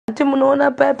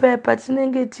Munoona pepe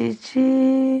patinenge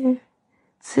tichitsiura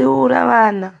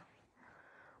vana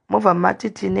mobva mati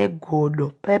tine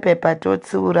godo pepe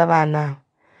patotsiura vana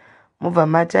mobva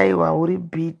mati aiwa uri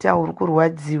bhita uri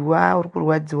kurwadziwa uri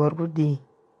kudii.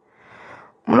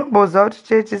 Munomboziva kuti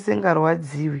chee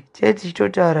chisingarwadziwi chee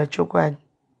tichitotaura chokwadi.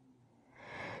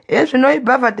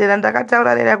 Zvinoibhavhadhera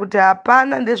ndakataura rera kuti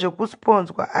hapana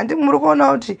ndezvekusponswa. Handi muri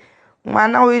kuona kuti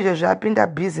mwana uyu izvezvi apinda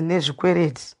bhizi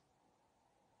nezvikwereti.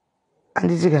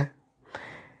 Handitika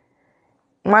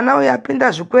mwana uyu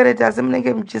apinda zvikwereti asi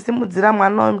munenge muchisimudzira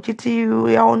mwana uyu muchiti you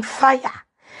are on fire.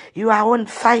 You are on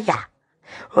fire.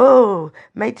 Oh,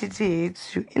 Matiti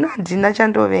hates you. Ino handina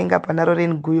chandovenga pana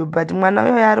lorraine guyo but mwana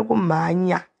uyu ari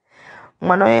kumhanya.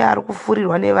 Mwana uyu ari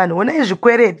kufurirwa nevanhu. Ona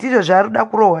zvikwereti izvo zvari kuda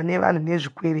kurohwa nevanhu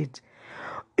nezvikwereti.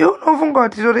 Iwe unofunga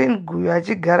kuti lorraine guyo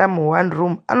achigara mu1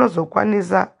 room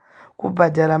anozokwanisa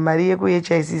kubhadhara mari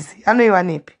yeku-HICC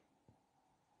anoiwanepi?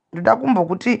 Ndoda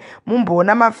kumbokuti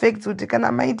mumboona mafacts kuti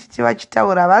kana Matiti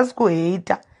vachitaura havasi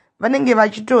kuheita, vanenge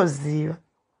vachitoziva.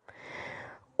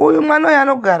 Uyu mwana uyu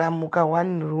anogara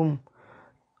muka1 room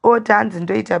oti hanzi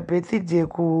ndoita birthday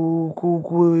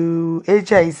ku-HICC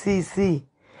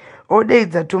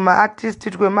odeidza tuma-artist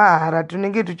twemahara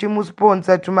tunenge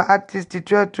tuchimusponsa tuma-artist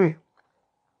tuyatwe.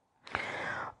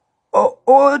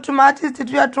 Tuma-artist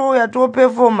tuyatouya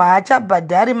topefoma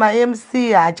haachabhadhari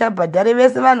ma-MC haachabhadhari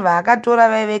vese vanhu vaakatora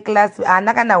vaive klasi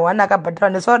haana kana 1 akabhadhara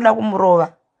nesaoda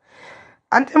kumurova.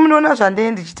 Handi munoona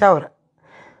zvandee ndichitaura.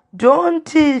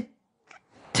 Don't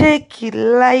take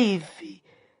life.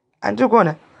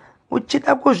 Handikuona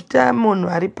uchida kuzvita munhu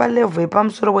ari palevel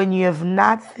yepamusoro when you have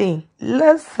nothing.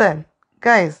 Listen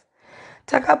guys,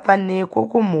 takabva neko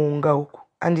kumhunga uku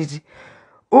handiti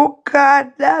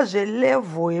ukada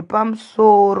zvelevel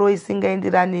yepamusoro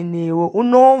isingaenderani newe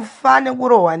unofa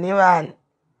nekurohwa nevanhu.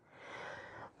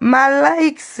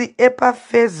 Malikes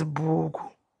epafacebook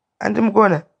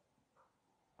handimukuona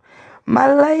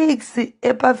malikes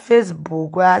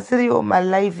epafacebook haasiriwo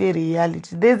malife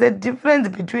ereality. There's a difference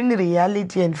between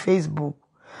reality and Facebook.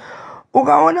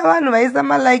 Ukaona vanhu vaisa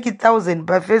malike 1000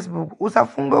 pafacebook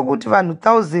usafunga kuti vanhu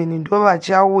 1000 ndo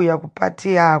vachauya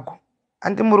kupati yako.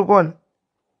 Handi muri kuona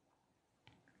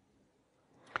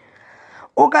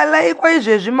ukalaikwa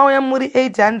izvezvi mauya muri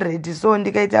 800 so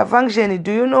ndikaita function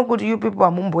do you know kuti you people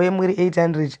hamumboye muri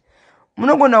 800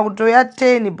 munogona kutoya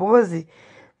 10 because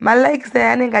malikes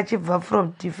aya anenge achibva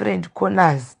from different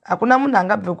corners. Hakuna munhu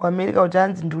angabve kuamerica kuti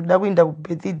hanzi ndikuda kuenda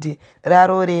kubirthday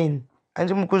ralorraine.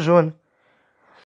 Handi mukuzviona.